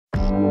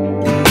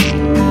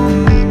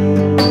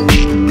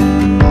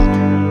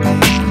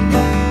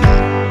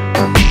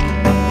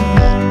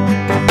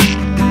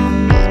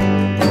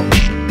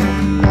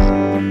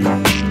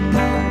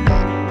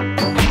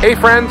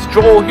friends,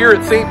 Joel here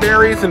at St.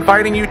 Mary's,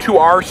 inviting you to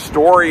our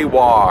story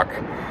walk.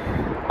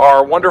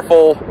 Our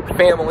wonderful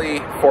family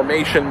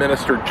formation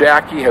minister,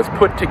 Jackie, has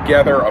put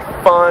together a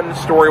fun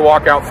story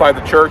walk outside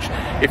the church.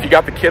 If you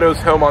got the kiddos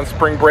home on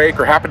spring break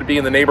or happen to be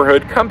in the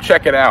neighborhood, come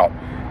check it out.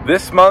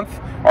 This month,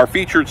 our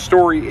featured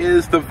story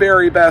is The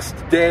Very Best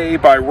Day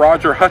by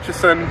Roger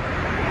Hutchison.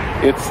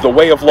 It's the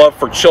way of love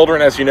for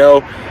children. As you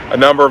know, a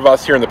number of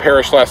us here in the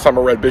parish last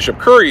summer read Bishop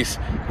Curry's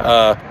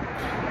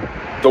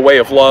The Way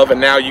of Love,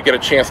 and now you get a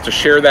chance to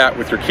share that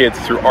with your kids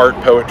through art,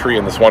 poetry,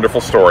 and this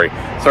wonderful story.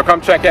 So come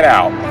check it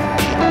out.